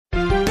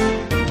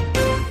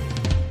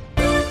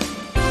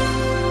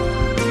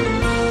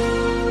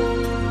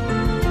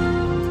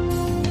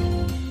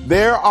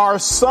There are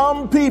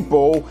some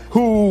people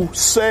who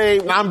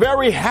say, I'm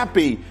very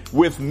happy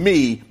with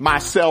me,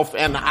 myself,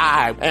 and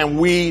I, and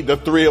we, the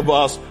three of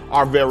us,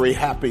 are very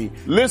happy.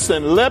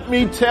 Listen, let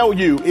me tell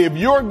you, if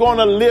you're going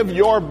to live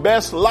your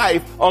best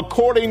life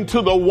according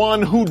to the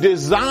one who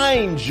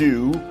designed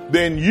you,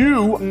 then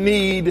you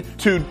need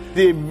to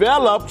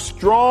develop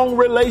strong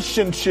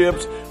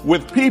relationships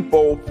with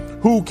people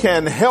who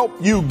can help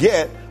you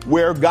get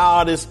where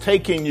God is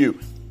taking you.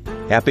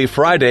 Happy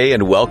Friday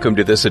and welcome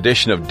to this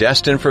edition of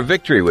Destined for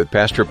Victory with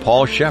Pastor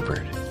Paul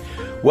Shepherd.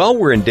 Well,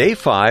 we're in day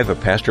 5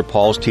 of Pastor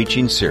Paul's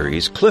teaching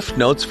series, Cliff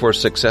Notes for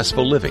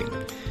Successful Living.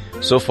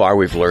 So far,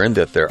 we've learned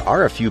that there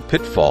are a few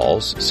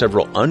pitfalls,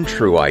 several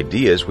untrue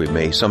ideas we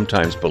may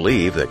sometimes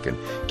believe that can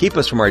keep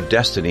us from our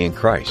destiny in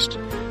Christ.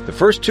 The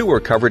first 2 were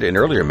covered in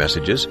earlier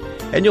messages,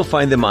 and you'll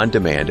find them on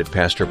demand at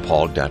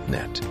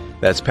pastorpaul.net.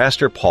 That's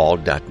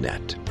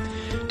pastorpaul.net.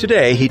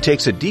 Today, he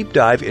takes a deep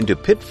dive into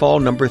pitfall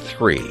number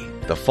 3,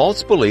 the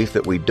false belief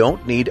that we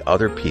don't need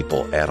other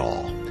people at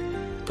all.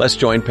 Let's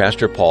join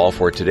Pastor Paul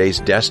for today's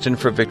Destined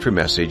for Victory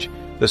message,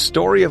 The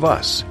Story of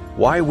Us,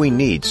 Why We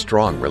Need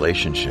Strong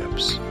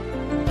Relationships.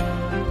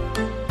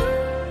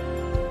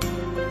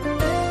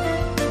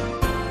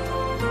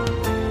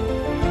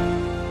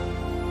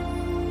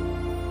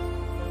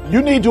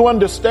 You need to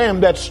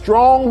understand that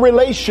strong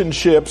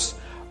relationships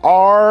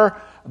are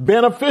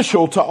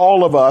beneficial to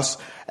all of us.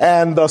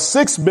 And the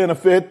 6th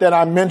benefit that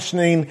I'm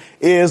mentioning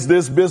is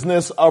this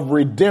business of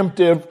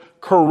redemptive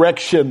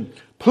correction.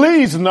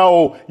 Please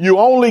know you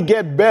only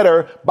get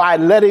better by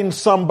letting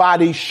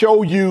somebody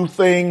show you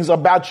things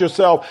about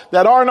yourself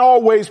that aren't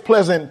always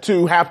pleasant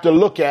to have to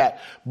look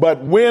at.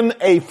 But when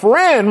a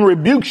friend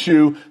rebukes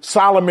you,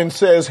 Solomon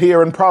says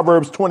here in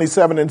Proverbs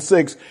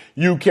 27:6,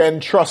 you can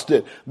trust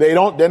it. They're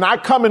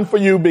not coming for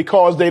you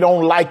because they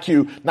don't like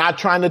you, not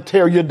trying to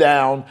tear you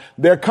down.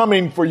 They're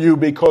coming for you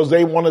because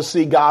they want to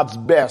see God's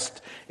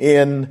best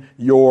in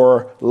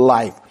your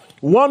life.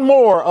 One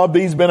more of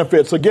these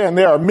benefits. Again,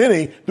 there are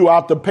many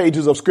throughout the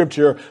pages of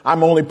Scripture.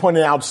 I'm only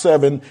pointing out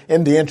 7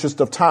 in the interest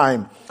of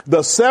time. The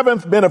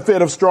 7th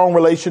benefit of strong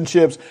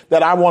relationships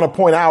that I want to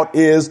point out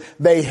is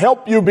they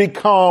help you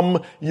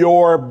become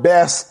your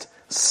best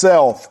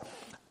self.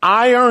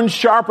 Iron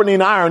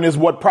sharpening iron is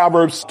what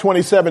Proverbs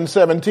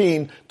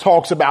 27:17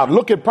 talks about.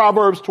 Look at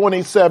Proverbs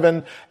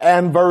 27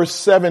 and verse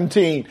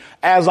 17.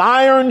 As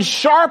iron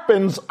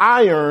sharpens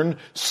iron,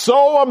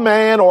 so a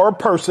man or a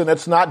person,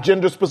 it's not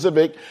gender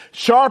specific,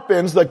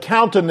 sharpens the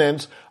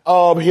countenance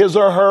of his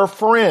or her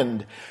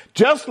friend.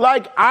 Just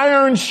like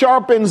iron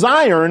sharpens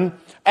iron,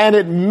 and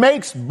it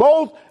makes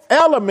both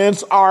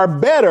elements are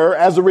better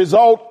as a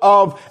result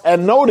of,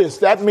 and notice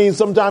that means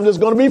sometimes there's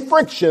going to be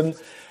friction.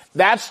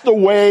 That's the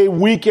way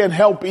we can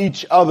help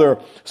each other.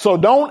 So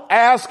don't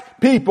ask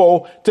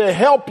people to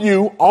help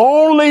you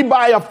only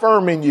by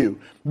affirming you,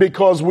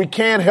 because we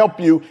can't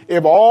help you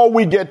if all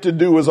we get to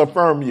do is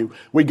affirm you.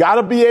 We got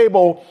to be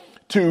able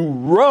to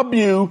rub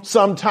you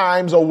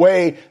sometimes a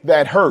way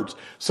that hurts,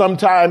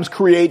 sometimes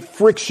create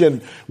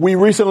friction. We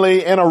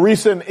recently, in a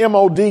recent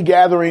MOD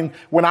gathering,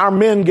 when our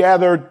men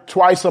gathered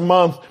twice a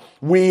month,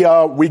 we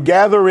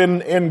gather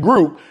in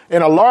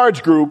a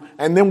large group,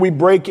 and then we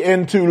break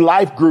into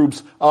life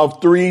groups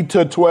of 3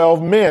 to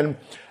 12 men.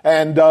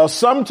 And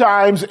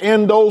sometimes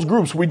in those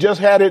groups, we just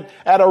had it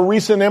at a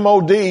recent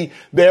MOD,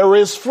 there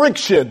is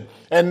friction.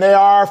 And there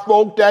are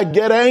folk that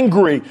get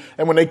angry.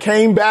 And when they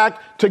came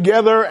back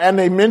together and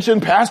they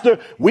mentioned, Pastor,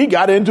 we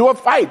got into a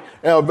fight.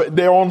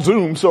 They're on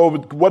Zoom, so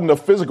it wasn't a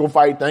physical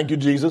fight, thank you,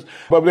 Jesus.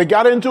 But they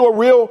got into a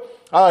real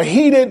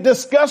heated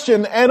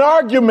discussion and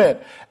argument.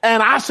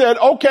 And I said,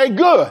 okay,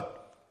 good.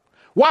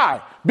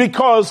 Why?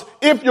 Because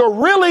if you're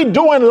really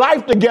doing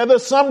life together,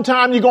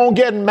 sometime you're going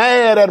to get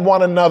mad at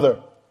one another.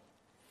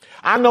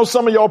 I know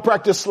some of y'all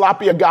practice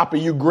sloppy agape.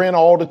 You grin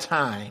all the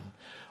time.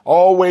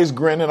 Always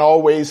grin and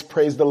always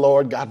praise the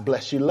Lord. God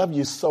bless you. Love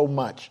you so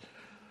much.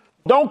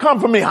 Don't come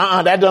for me.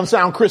 That doesn't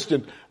sound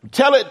Christian.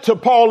 Tell it to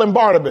Paul and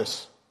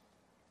Barnabas.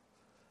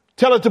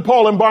 Tell it to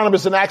Paul and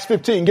Barnabas in Acts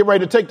 15. Get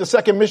ready to take the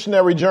second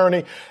missionary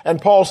journey. And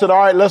Paul said, all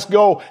right, let's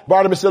go.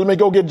 Barnabas said, let me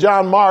go get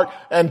John Mark.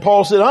 And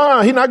Paul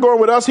said, he's not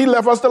going with us. He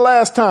left us the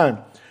last time.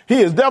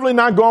 He is definitely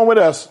not going with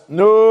us.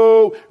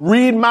 No,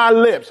 read my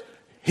lips.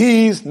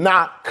 He's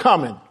not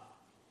coming.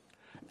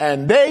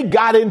 And they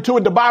got into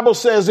it. The Bible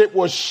says it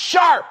was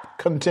sharp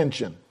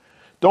contention.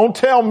 Don't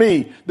tell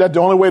me that the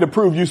only way to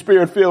prove you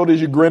spirit-filled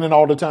is you grinning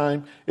all the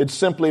time. It's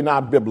simply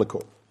not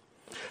biblical.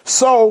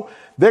 So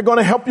they're going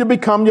to help you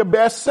become your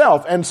best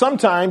self. And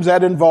sometimes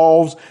that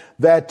involves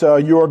that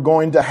you're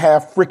going to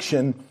have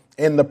friction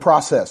in the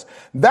process.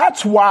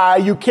 That's why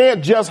you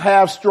can't just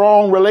have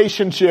strong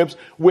relationships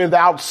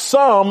without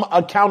some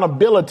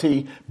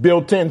accountability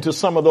built into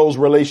some of those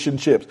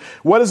relationships.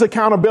 What is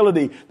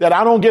accountability? That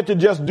I don't get to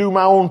just do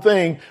my own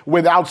thing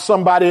without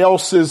somebody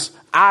else's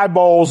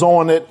eyeballs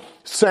on it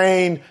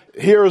saying,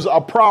 here's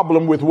a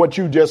problem with what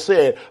you just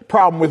said,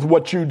 problem with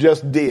what you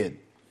just did.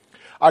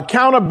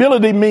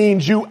 Accountability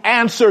means you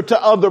answer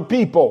to other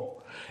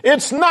people.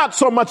 It's not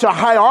so much a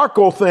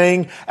hierarchical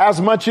thing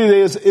as much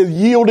as it is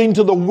yielding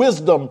to the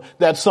wisdom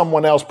that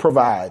someone else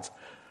provides.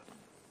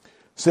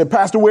 Said,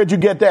 Pastor, where'd you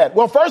get that?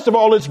 Well, first of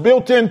all, it's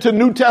built into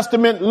New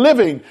Testament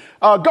living.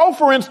 Go,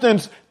 for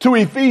instance, to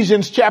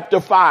Ephesians chapter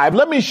 5.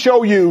 Let me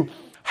show you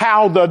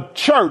how the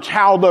church,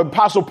 how the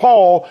Apostle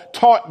Paul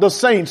taught the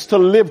saints to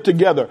live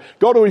together.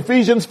 Go to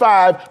Ephesians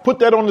 5, put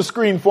that on the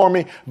screen for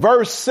me.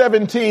 Verse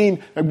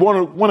 17, I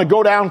want to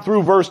go down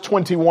through verse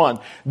 21.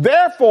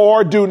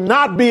 Therefore, do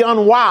not be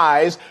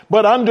unwise,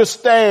 but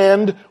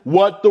understand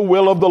what the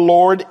will of the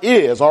Lord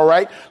is. All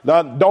right.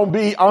 Now, don't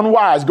be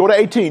unwise. Go to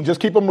 18.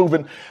 Just keep it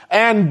moving.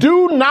 And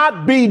do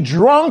not be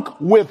drunk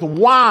with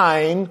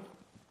wine,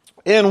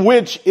 in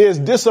which is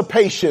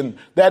dissipation.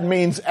 That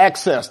means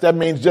excess. That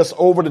means just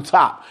over the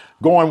top,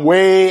 going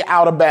way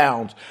out of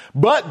bounds.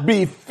 But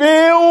be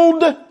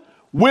filled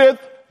with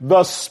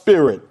the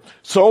Spirit.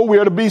 So we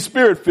are to be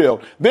Spirit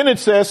filled. Then it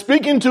says,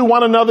 speaking to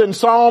one another in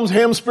psalms,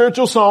 hymns,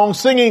 spiritual songs,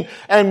 singing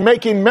and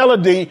making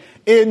melody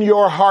in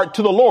your heart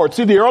to the Lord.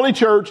 See, the early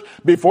church,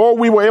 before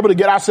we were able to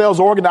get ourselves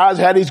organized,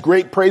 had these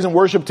great praise and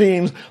worship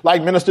teams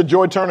like Minister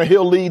Joy Turner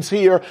Hill leads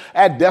here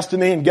at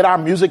Destiny and get our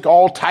music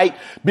all tight.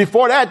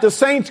 Before that, the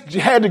saints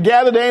had to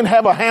gather. They didn't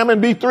have a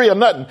Hammond B3 or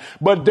nothing,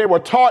 but they were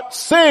taught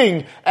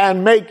sing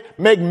and make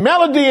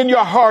melody in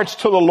your hearts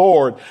to the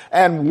Lord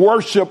and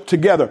worship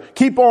together.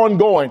 Keep on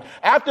going.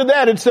 After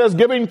that, it says,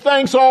 giving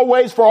thanks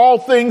always for all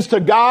things to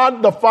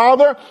God the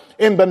Father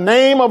in the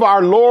name of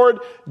our Lord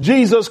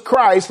Jesus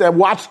Christ. And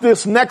watch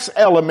this next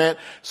element,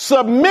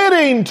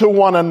 submitting to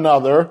one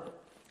another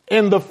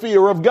in the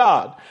fear of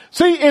God.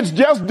 See, it's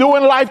just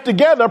doing life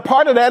together.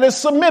 Part of that is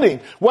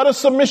submitting. What does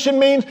submission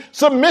mean?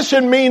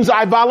 Submission means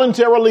I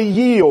voluntarily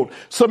yield.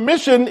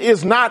 Submission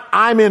is not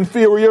I'm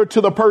inferior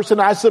to the person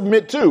I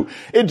submit to.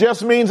 It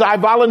just means I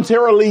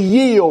voluntarily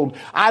yield.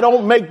 I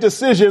don't make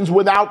decisions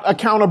without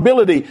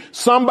accountability.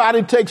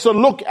 Somebody takes a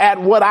look at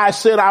what I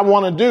said I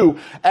want to do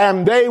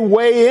and they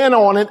weigh in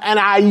on it and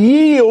I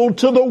yield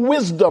to the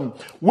wisdom.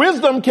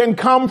 Wisdom can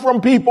come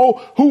from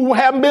people who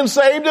haven't been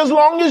saved as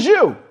long as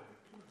you.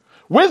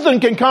 Wisdom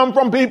can come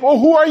from people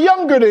who are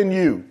younger than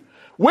you.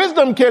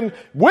 Wisdom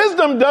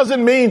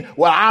doesn't mean,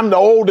 well, I'm the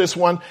oldest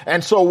one,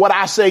 and so what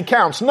I say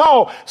counts.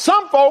 No,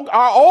 some folk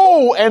are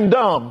old and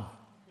dumb.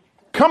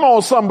 Come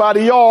on,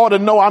 somebody, you ought to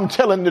know I'm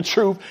telling the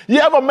truth. You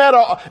ever met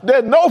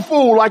there's no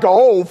fool like an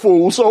old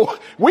fool, so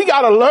we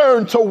got to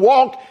learn to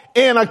walk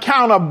in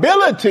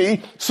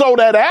accountability so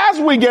that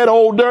as we get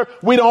older,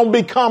 we don't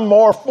become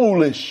more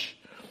foolish.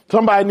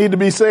 Somebody need to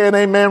be saying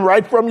amen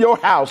right from your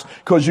house,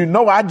 because you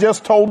know I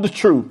just told the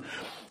truth.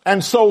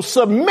 And so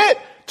submit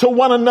to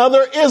one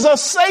another is a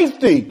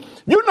safety.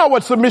 You know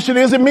what submission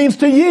is. It means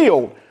to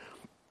yield.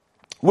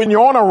 When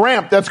you're on a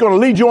ramp that's going to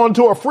lead you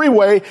onto a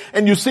freeway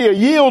and you see a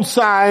yield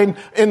sign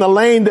in the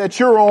lane that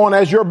you're on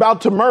as you're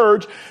about to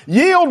merge,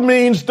 yield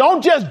means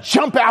don't just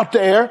jump out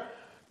there.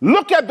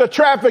 Look at the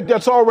traffic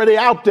that's already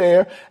out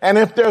there. And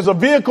if there's a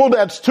vehicle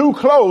that's too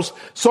close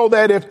so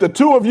that if the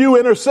two of you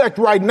intersect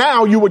right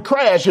now, you would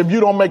crash if you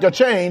don't make a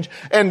change.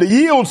 And the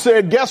yield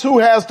said, guess who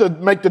has to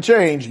make the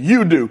change?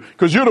 You do,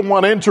 because you're the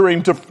one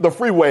entering to the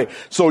freeway.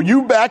 So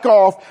you back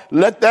off,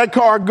 let that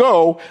car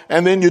go,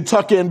 and then you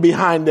tuck in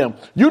behind them.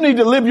 You need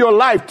to live your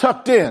life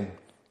tucked in.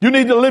 You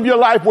need to live your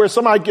life where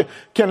somebody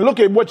can look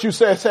at what you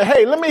say and say,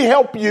 hey, let me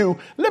help you.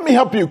 Let me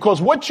help you,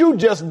 because what you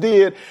just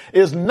did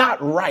is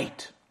not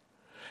right.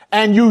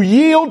 And you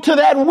yield to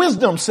that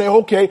wisdom. Say,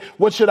 okay,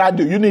 what should I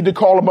do? You need to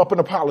call them up and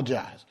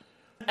apologize.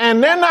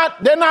 And they're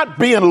not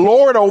being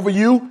Lord over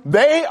you.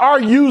 They are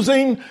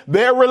using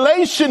their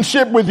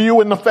relationship with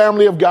you in the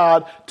family of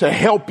God to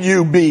help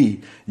you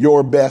be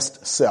your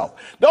best self.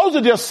 Those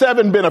are just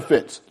 7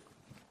 benefits.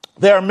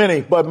 There are many,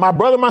 but my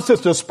brother, my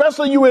sister,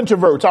 especially you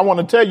introverts, I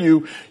want to tell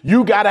you,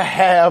 you got to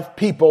have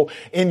people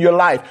in your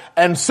life.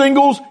 And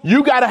singles,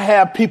 you got to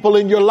have people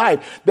in your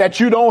life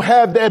that you don't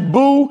have that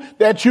boo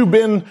that you've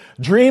been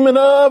dreaming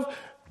of.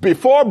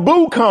 Before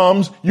boo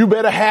comes, you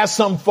better have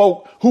some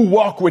folk who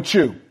walk with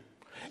you.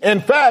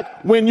 In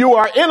fact, when you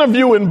are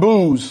interviewing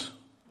boos,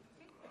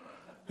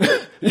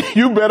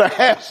 you better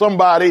have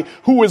somebody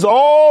who is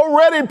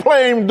already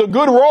playing the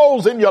good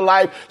roles in your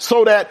life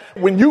so that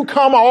when you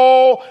come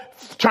all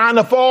trying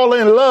to fall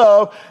in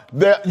love,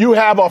 that you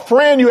have a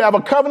friend, you have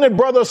a covenant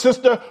brother or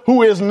sister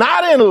who is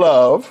not in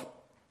love,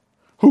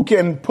 who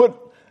can put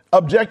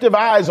objective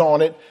eyes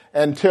on it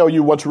and tell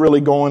you what's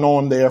really going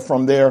on there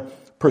from their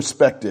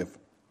perspective.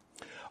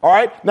 All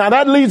right. Now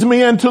that leads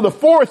me into the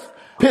 4th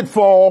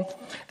pitfall.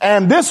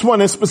 And this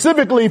one is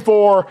specifically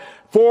for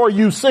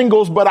you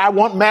singles, but I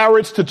want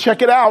marriage to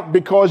check it out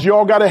because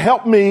y'all got to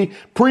help me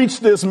preach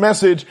this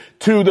message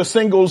to the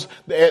singles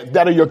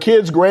that are your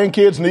kids,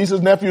 grandkids,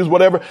 nieces, nephews,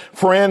 whatever,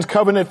 friends,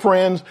 covenant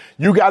friends.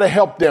 You got to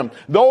help them.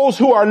 Those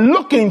who are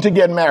looking to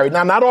get married.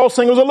 Now, not all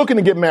singles are looking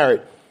to get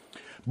married,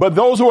 But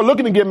those who are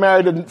looking to get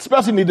married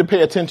especially need to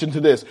pay attention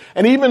to this.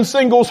 And even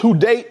singles who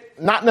date,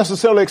 not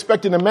necessarily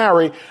expecting to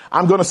marry,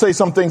 I'm going to say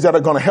some things that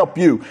are going to help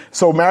you.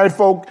 So married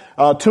folk,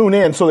 tune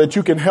in so that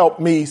you can help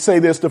me say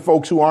this to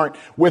folks who aren't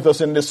with us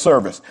in this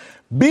service.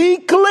 Be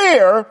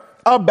clear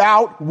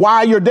about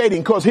why you're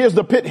dating, because here's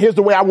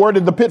the way I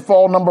worded the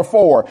pitfall number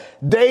 4.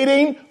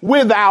 Dating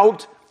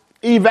without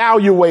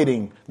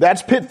evaluating.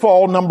 That's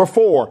pitfall number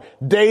 4.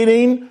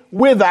 Dating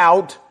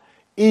without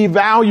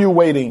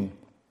evaluating.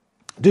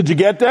 Did you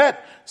get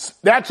that?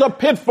 That's a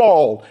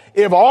pitfall.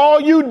 If all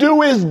you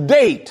do is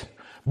date,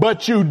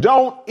 but you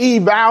don't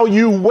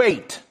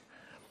evaluate,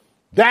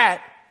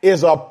 that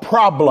is a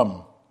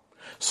problem.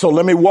 So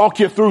let me walk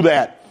you through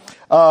that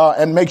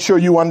and make sure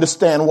you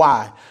understand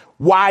why.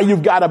 Why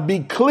you've got to be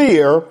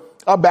clear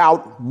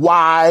about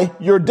why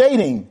you're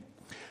dating.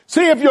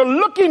 See, if you're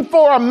looking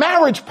for a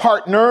marriage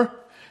partner,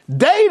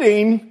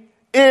 dating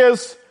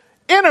is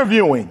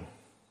interviewing.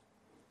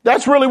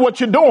 That's really what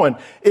you're doing.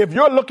 If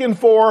you're looking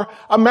for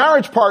a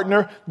marriage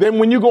partner, then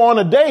when you go on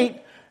a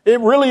date, it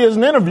really is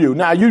an interview.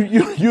 Now,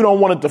 you don't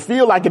want it to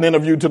feel like an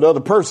interview to the other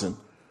person.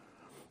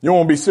 You don't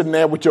want to be sitting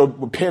there with your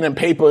pen and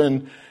paper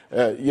and,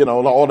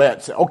 all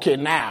that. Say, okay,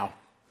 now.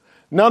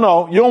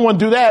 No, you don't want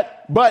to do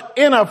that. But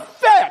in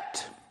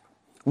effect,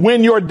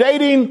 when you're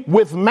dating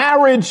with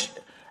marriage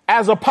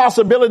as a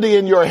possibility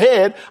in your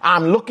head,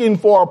 I'm looking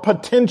for a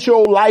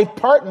potential life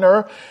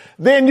partner,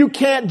 then you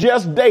can't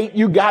just date.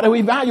 You got to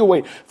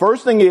evaluate.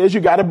 First thing is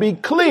you got to be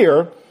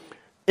clear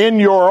in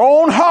your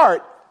own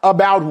heart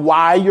about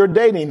why you're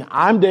dating.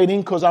 I'm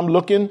dating because I'm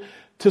looking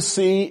to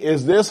see,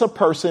 is this a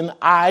person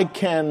I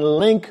can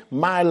link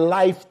my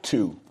life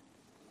to?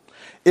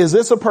 Is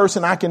this a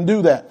person I can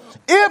do that?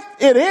 If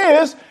it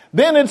is,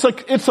 then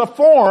it's a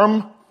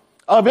form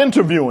of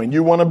interviewing.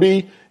 You want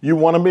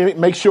to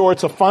make sure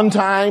it's a fun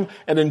time,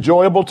 an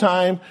enjoyable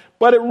time,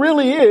 but it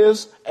really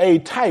is a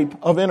type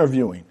of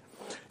interviewing.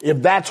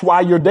 If that's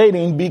why you're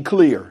dating, be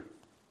clear.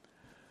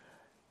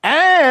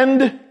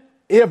 And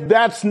if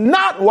that's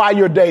not why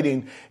you're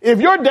dating, if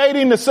you're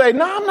dating to say,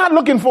 no, I'm not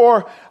looking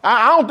for,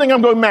 I don't think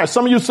I'm going to marry.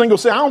 Some of you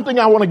singles say, I don't think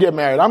I want to get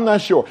married. I'm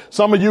not sure.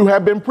 Some of you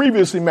have been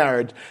previously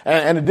married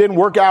and it didn't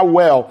work out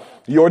well.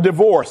 You're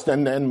divorced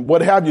and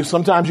what have you.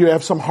 Sometimes you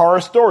have some horror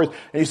stories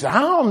and you say,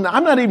 I'm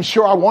not even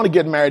sure I want to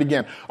get married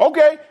again.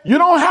 Okay. You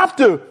don't have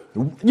to.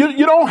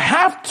 You don't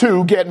have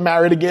to get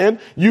married again.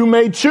 You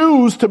may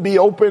choose to be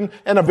open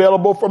and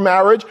available for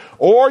marriage,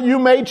 or you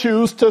may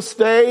choose to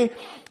stay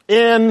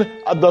in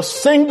the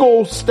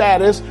single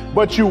status,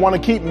 but you want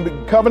to keep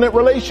covenant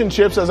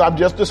relationships as I've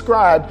just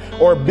described,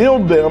 or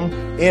build them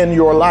in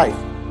your life.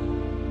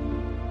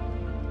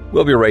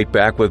 We'll be right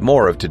back with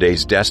more of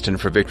today's Destined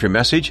for Victory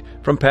message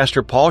from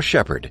Pastor Paul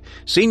Shepard,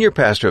 Senior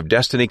Pastor of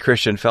Destiny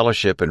Christian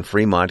Fellowship in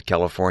Fremont,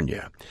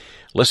 California.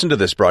 Listen to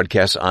this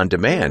broadcast on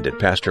demand at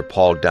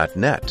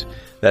pastorpaul.net.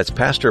 That's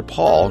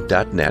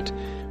pastorpaul.net,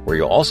 where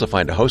you'll also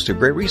find a host of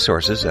great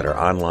resources at our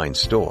online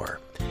store.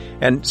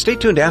 And stay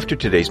tuned after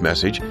today's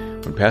message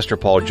when Pastor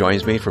Paul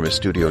joins me from his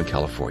studio in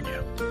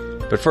California.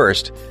 But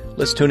first,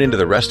 let's tune into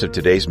the rest of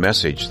today's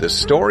message, the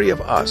story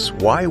of us,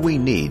 why we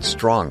need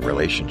strong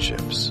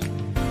relationships.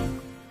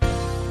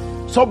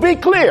 So be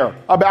clear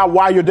about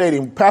why you're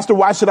dating. Pastor,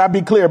 why should I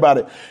be clear about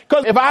it?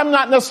 Because if I'm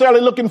not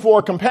necessarily looking for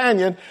a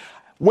companion,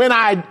 when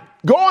I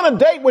go on a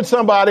date with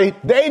somebody,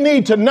 they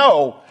need to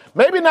know,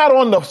 maybe not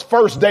on the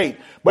first date,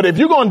 but if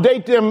you're going to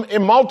date them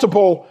in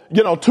multiple,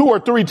 2 or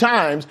 3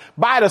 times,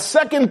 by the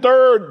second,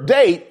 third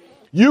date,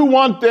 you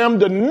want them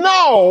to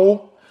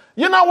know,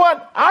 you know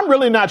what? I'm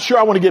really not sure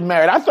I want to get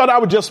married. I thought I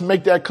would just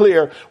make that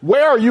clear.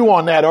 Where are you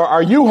on that? Or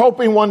are you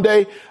hoping one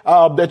day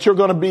that you're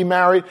going to be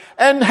married?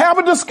 And have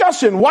a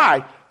discussion.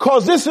 Why?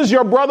 Because this is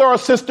your brother or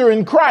sister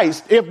in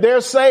Christ. If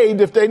they're saved,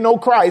 if they know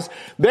Christ,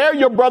 they're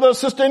your brother or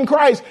sister in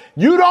Christ.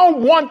 You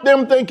don't want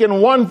them thinking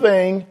one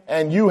thing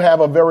and you have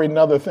a very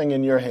another thing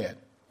in your head.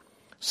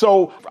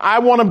 So I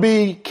want to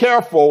be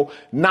careful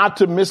not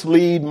to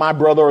mislead my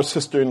brother or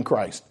sister in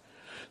Christ.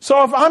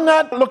 So if I'm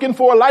not looking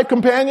for a life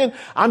companion,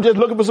 I'm just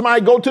looking for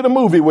somebody to go to the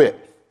movie with.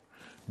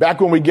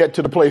 Back when we get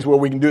to the place where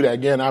we can do that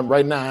again,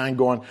 right now I ain't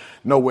going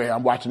nowhere.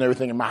 I'm watching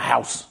everything in my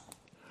house.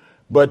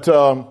 But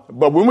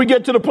when we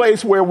get to the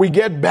place where we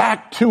get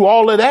back to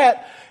all of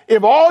that,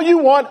 if all you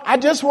want, I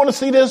just want to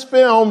see this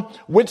film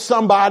with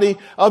somebody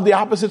of the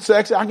opposite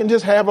sex, I can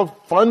just have a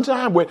fun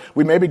time with.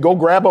 We maybe go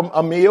grab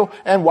a meal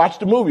and watch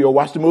the movie, or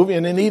watch the movie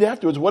and then eat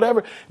afterwards,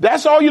 whatever.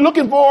 That's all you're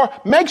looking for.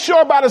 Make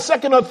sure by the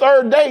second or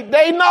third date,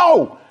 they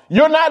know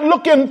you're not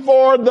looking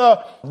for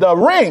the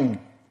ring.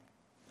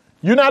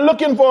 You're not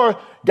looking for,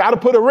 got to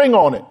put a ring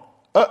on it.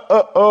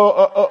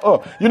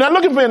 You're not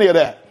looking for any of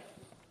that.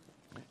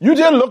 You're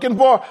just looking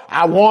for,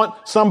 I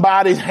want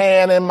somebody's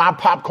hand in my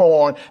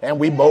popcorn and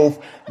we both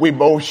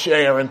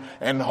sharing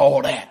and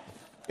all that.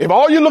 If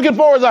all you're looking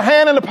for is a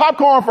hand in the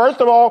popcorn, first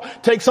of all,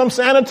 take some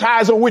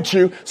sanitizer with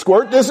you,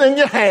 squirt this in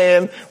your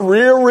hand,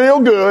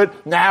 real good.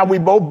 Now we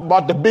both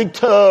bought the big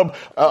tub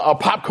of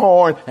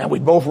popcorn and we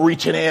both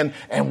reaching in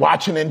and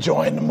watching,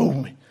 enjoying the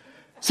movie.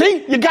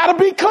 See, you gotta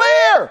be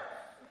clear.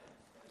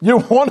 You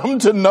want them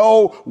to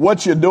know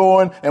what you're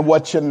doing and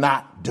what you're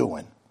not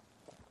doing.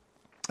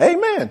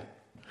 Amen.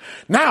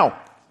 Now,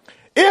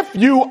 if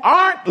you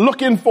aren't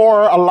looking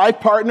for a life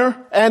partner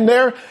and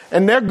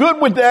they're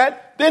good with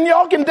that, then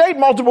y'all can date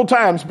multiple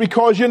times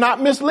because you're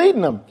not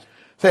misleading them.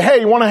 Say,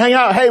 hey, you want to hang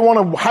out? Hey,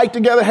 want to hike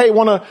together? Hey,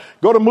 want to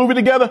go to a movie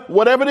together?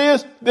 Whatever it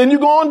is, then you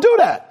go and do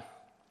that.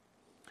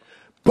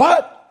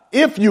 But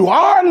if you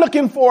are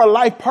looking for a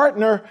life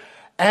partner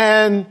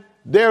and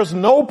there's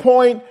no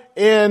point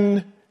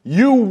in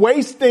you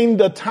wasting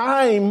the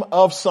time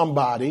of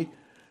somebody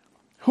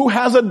who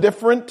has a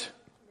different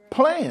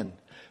plan.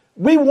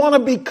 We want to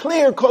be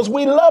clear because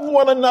we love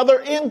one another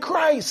in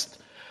Christ.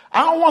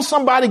 I don't want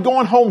somebody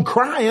going home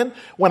crying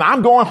when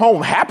I'm going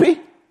home happy.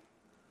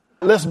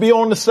 Let's be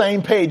on the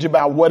same page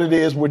about what it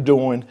is we're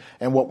doing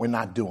and what we're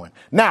not doing.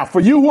 Now, for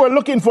you who are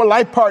looking for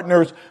life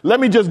partners, let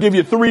me just give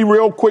you 3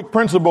 real quick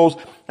principles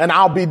and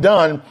I'll be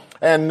done.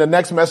 And the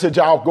next message,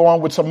 I'll go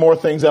on with some more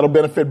things that'll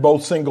benefit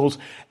both singles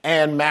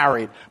and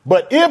married.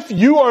 But if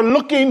you are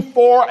looking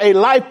for a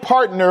life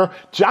partner,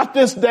 jot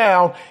this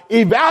down,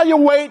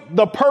 evaluate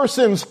the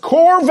person's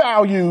core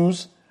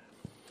values,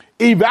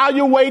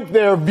 evaluate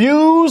their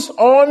views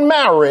on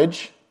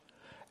marriage,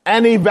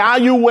 and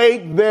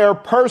evaluate their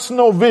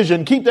personal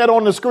vision. Keep that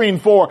on the screen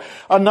for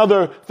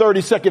another 30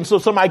 seconds so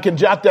somebody can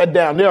jot that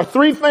down. There are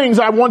 3 things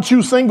I want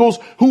you singles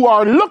who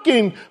are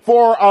looking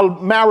for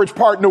a marriage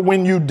partner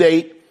when you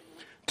date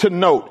to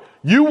note.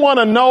 You want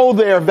to know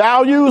their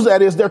values,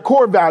 that is their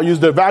core values,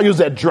 the values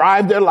that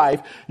drive their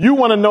life. You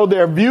want to know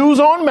their views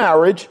on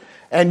marriage,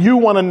 and you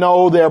want to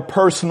know their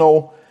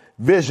personal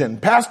vision.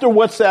 Pastor,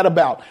 what's that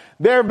about?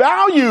 Their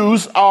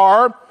values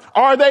are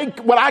they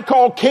what I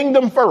call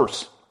kingdom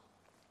first?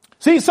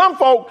 See, some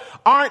folk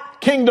aren't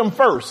kingdom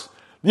first.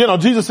 You know,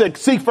 Jesus said,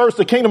 seek first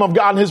the kingdom of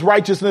God and his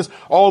righteousness.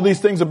 All these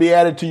things will be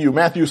added to you.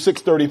 Matthew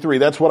 6:33.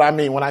 That's what I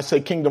mean when I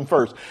say kingdom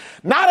first.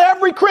 Not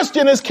every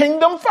Christian is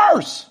kingdom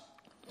first.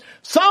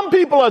 Some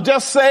people are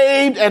just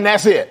saved and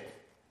that's it.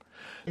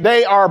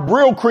 They are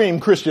Brill Cream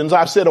Christians,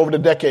 I've said over the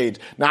decades.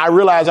 Now I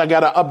realize I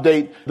got to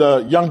update the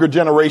younger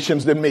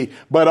generations than me,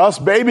 but us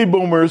baby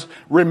boomers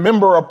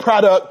remember a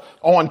product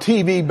on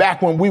TV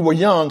back when we were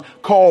young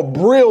called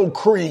Brill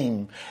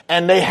Cream.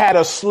 And they had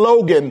a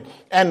slogan,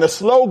 and the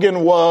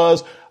slogan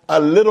was, a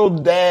little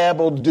dab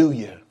will do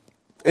you.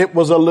 It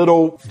was a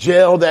little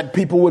gel that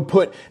people would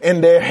put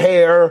in their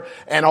hair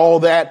and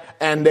all that.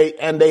 And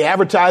they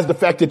advertised the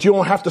fact that you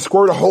don't have to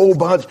squirt a whole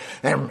bunch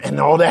and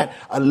all that.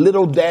 A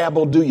little dab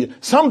will do you.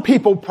 Some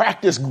people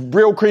practice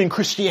Brill Cream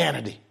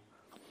Christianity.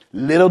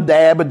 Little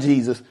dab of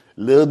Jesus,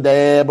 little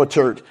dab of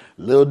church,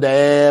 little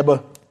dab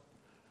of...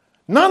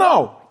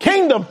 No.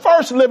 Kingdom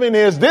first living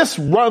is this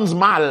runs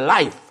my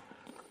life.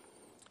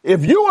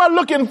 If you are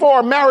looking for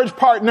a marriage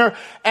partner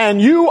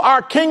and you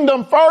are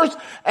kingdom first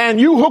and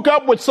you hook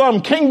up with some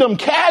kingdom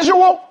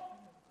casual,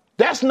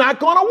 that's not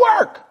going to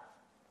work.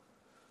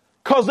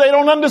 Because they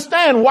don't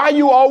understand why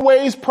you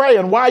always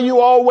praying, why you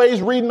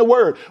always reading the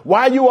word,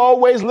 why you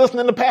always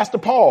listening to Pastor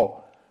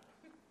Paul.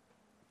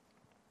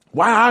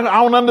 Why I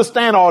don't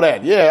understand all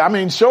that. Yeah, I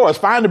mean, sure, it's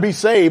fine to be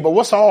saved, but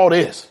what's all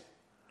this?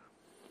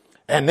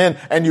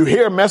 And you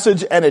hear a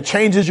message and it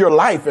changes your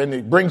life and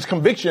it brings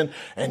conviction.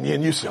 And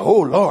then you say, oh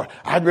Lord,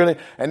 and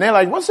they're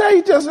like, what's that?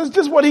 It's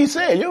just what he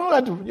said. You don't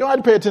have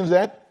to pay attention to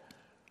that.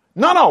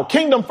 No.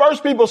 Kingdom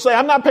first people say,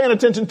 I'm not paying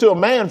attention to a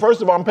man.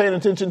 First of all, I'm paying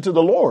attention to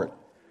the Lord.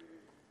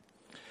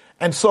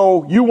 And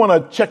so you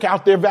want to check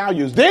out their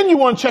values. Then you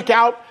want to check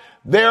out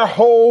their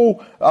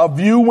whole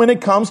view when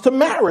it comes to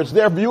marriage,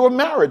 their view of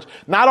marriage.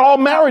 Not all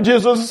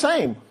marriages are the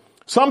same.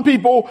 Some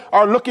people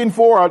are looking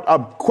for a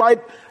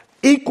quite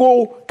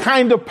equal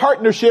kind of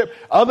partnership.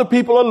 Other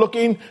people are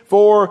looking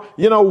for,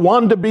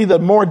 one to be the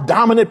more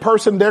dominant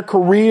person, their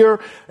career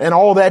and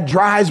all that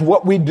drives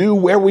what we do,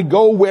 where we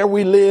go, where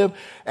we live.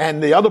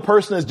 And the other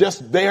person is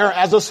just there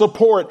as a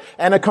support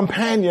and a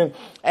companion.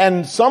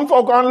 And some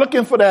folk aren't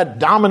looking for that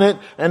dominant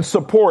and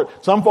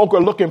support. Some folk are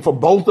looking for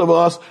both of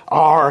us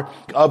are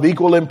of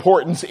equal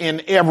importance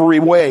in every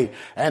way.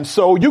 And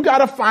so you got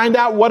to find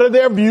out what are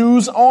their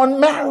views on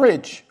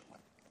marriage.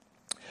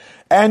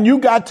 And you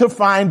got to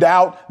find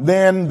out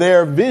then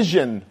their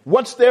vision.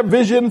 What's their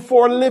vision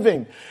for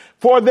living,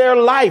 for their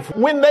life?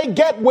 When they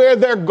get where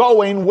they're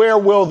going, where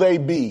will they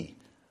be?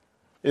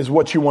 Is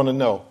what you want to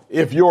know.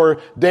 If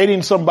you're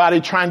dating somebody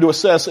trying to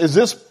assess, is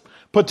this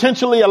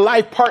potentially a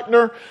life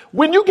partner?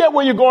 When you get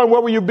where you're going, where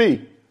will you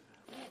be?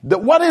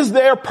 What is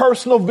their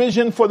personal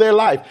vision for their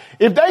life?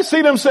 If they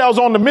see themselves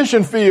on the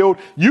mission field,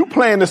 you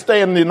plan to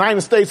stay in the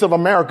United States of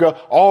America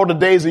all the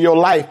days of your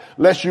life,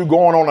 lest you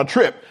going on a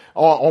trip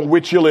on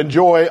which you'll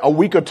enjoy a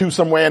week or two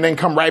somewhere and then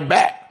come right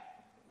back.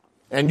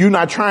 And you're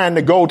not trying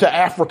to go to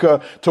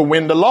Africa to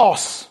win the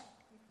loss.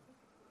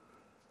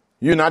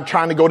 You're not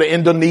trying to go to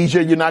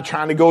Indonesia. You're not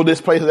trying to go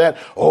this place or that.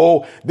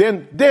 Oh,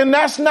 then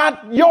that's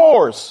not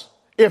yours.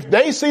 If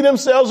they see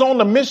themselves on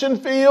the mission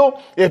field,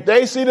 if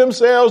they see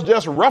themselves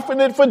just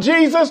roughing it for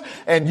Jesus,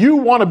 and you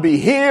want to be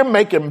here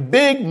making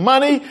big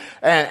money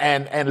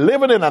and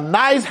living in a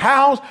nice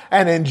house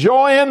and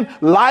enjoying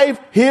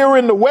life here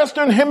in the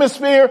Western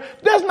Hemisphere,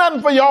 there's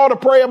nothing for y'all to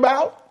pray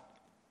about.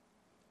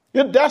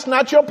 That's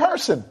not your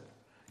person,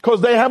 because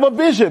they have a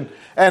vision,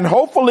 and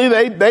hopefully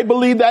they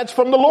believe that's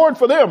from the Lord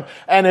for them.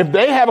 And if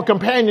they have a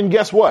companion,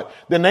 guess what?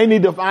 Then they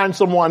need to find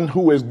someone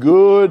who is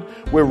good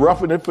with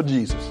roughing it for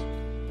Jesus.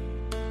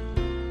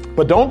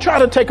 But don't try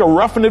to take a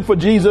roughing it for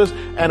Jesus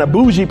and a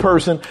bougie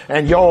person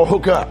and y'all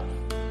hook up.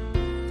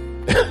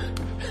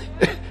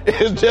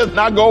 It's just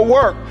not going to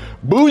work.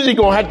 Bougie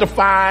going to have to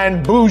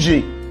find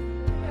bougie.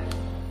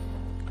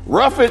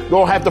 Rough it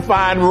going to have to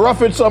find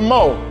rough it some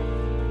more.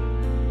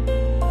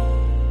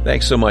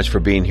 Thanks so much for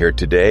being here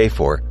today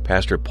for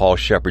Pastor Paul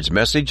Shepard's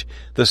message,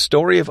 The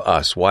Story of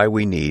Us, Why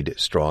We Need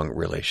Strong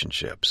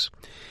Relationships.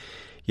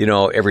 You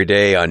know, every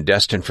day on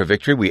Destined for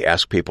Victory, we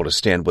ask people to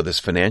stand with us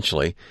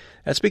financially.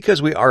 That's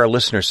because we are a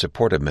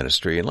listener-supported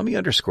ministry, and let me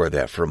underscore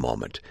that for a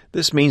moment.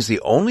 This means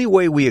the only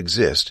way we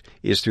exist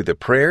is through the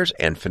prayers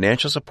and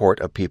financial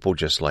support of people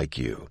just like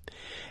you.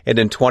 And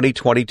in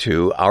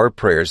 2022, our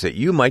prayers that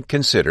you might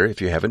consider, if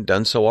you haven't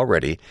done so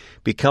already,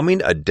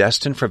 becoming a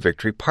Destined for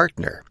Victory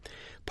partner.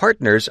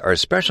 Partners are a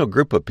special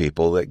group of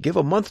people that give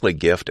a monthly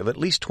gift of at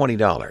least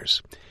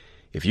 $20.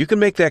 If you can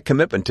make that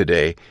commitment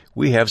today,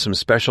 we have some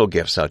special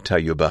gifts I'll tell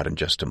you about in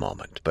just a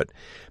moment. But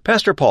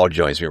Pastor Paul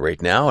joins me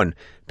right now, and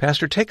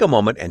Pastor, take a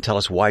moment and tell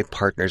us why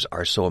partners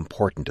are so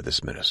important to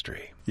this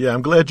ministry. Yeah,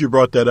 I'm glad you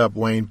brought that up,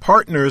 Wayne.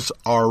 Partners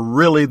are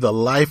really the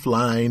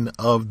lifeline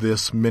of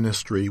this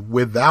ministry.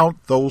 Without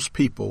those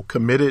people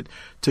committed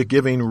to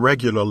giving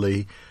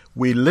regularly,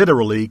 we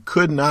literally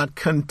could not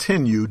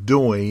continue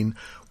doing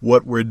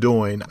what we're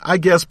doing. I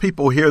guess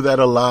people hear that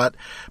a lot,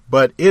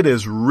 but it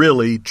is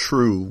really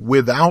true.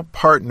 Without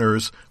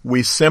partners,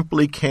 we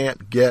simply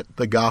can't get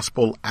the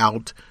gospel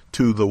out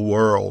to the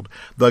world.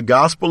 The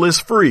gospel is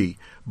free,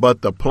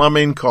 but the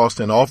plumbing costs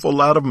an awful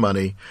lot of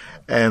money,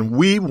 and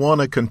we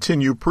want to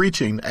continue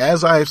preaching.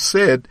 As I've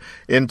said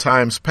in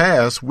times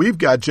past, we've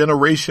got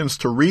generations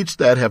to reach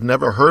that have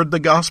never heard the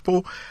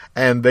gospel,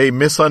 and they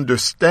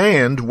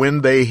misunderstand when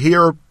they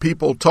hear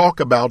people talk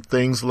about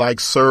things like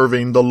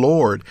serving the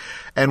Lord.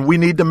 And we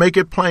need to make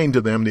it plain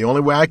to them. The only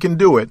way I can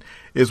do it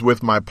is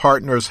with my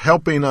partners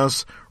helping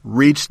us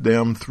reach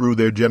them through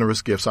their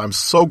generous gifts. I'm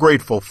so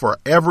grateful for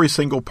every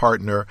single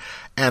partner,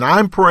 and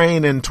I'm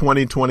praying in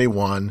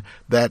 2021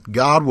 that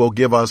God will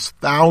give us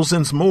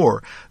thousands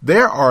more.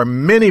 There are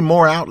many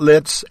more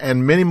outlets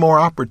and many more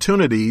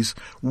opportunities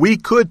we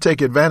could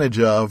take advantage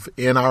of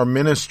in our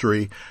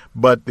ministry,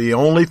 but the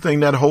only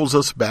thing that holds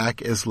us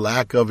back is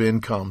lack of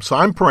income. So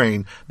I'm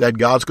praying that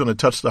God's going to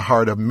touch the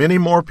heart of many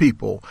more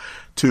people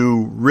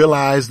to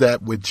realize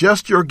that with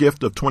just your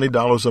gift of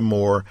 $20 or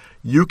more,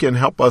 you can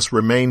help us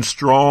remain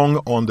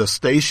strong on the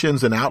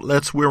stations and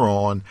outlets we're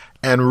on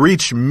and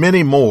reach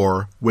many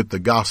more with the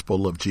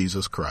gospel of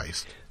Jesus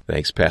Christ.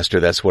 Thanks, Pastor.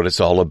 That's what it's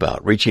all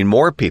about, reaching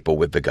more people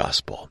with the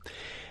gospel.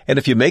 And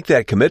if you make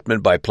that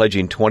commitment by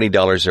pledging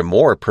 $20 or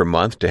more per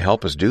month to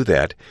help us do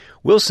that,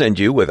 we'll send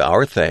you, with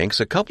our thanks,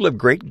 a couple of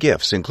great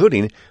gifts,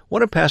 including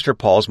one of Pastor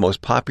Paul's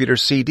most popular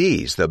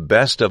CDs, The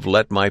Best of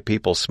Let My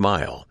People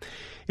Smile.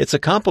 It's a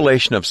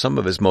compilation of some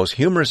of his most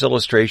humorous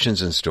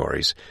illustrations and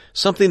stories,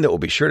 something that will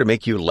be sure to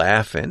make you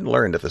laugh and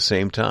learn at the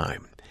same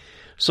time.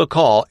 So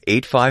call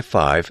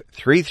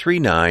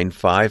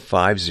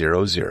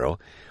 855-339-5500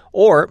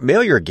 or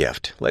mail your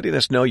gift, letting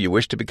us know you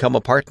wish to become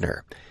a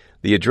partner.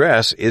 The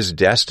address is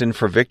Destined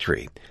for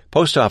Victory,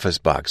 Post Office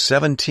Box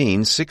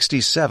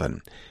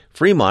 1767,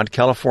 Fremont,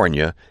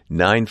 California,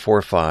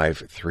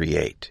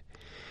 94538.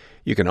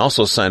 You can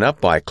also sign up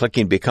by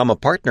clicking Become a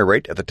Partner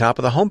right at the top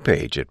of the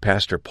homepage at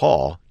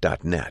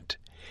pastorpaul.net.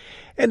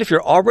 And if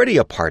you're already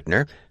a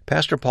partner,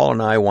 Pastor Paul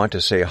and I want to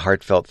say a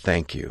heartfelt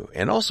thank you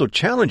and also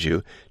challenge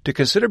you to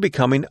consider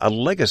becoming a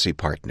legacy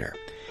partner.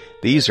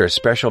 These are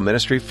special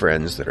ministry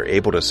friends that are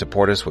able to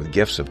support us with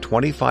gifts of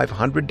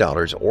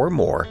 $2,500 or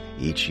more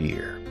each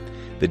year.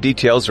 The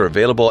details are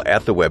available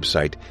at the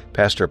website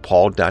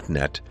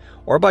pastorpaul.net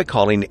or by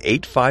calling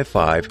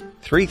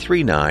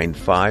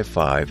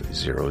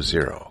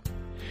 855-339-5500.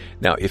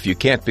 Now, if you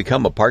can't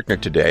become a partner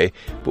today,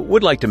 but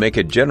would like to make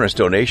a generous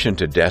donation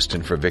to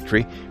Destined for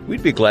Victory,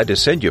 we'd be glad to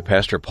send you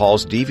Pastor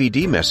Paul's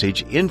DVD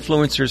message,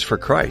 Influencers for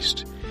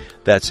Christ.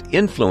 That's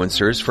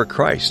Influencers for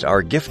Christ,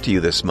 our gift to you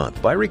this month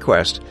by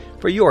request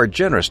for your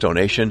generous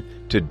donation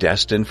to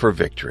Destined for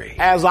Victory.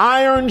 As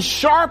iron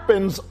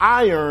sharpens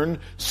iron,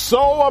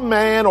 so a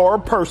man or a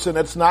person,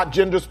 it's not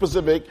gender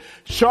specific,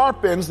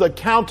 sharpens the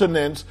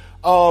countenance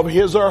of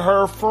his or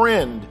her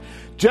friend.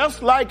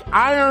 Just like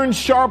iron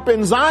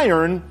sharpens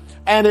iron,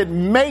 and it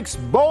makes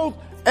both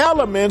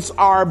elements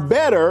are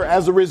better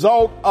as a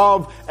result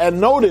of, and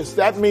notice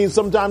that means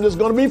sometimes there's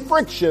going to be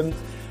friction.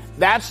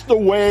 That's the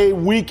way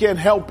we can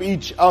help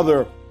each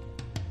other.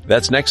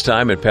 That's next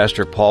time in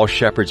Pastor Paul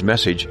Shepard's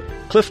message,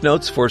 Cliff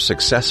Notes for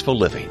Successful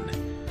Living.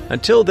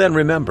 Until then,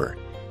 remember,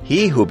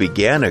 He who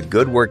began a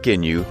good work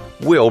in you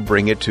will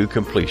bring it to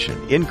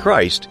completion. In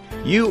Christ,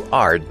 you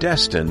are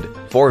destined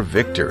for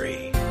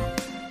victory.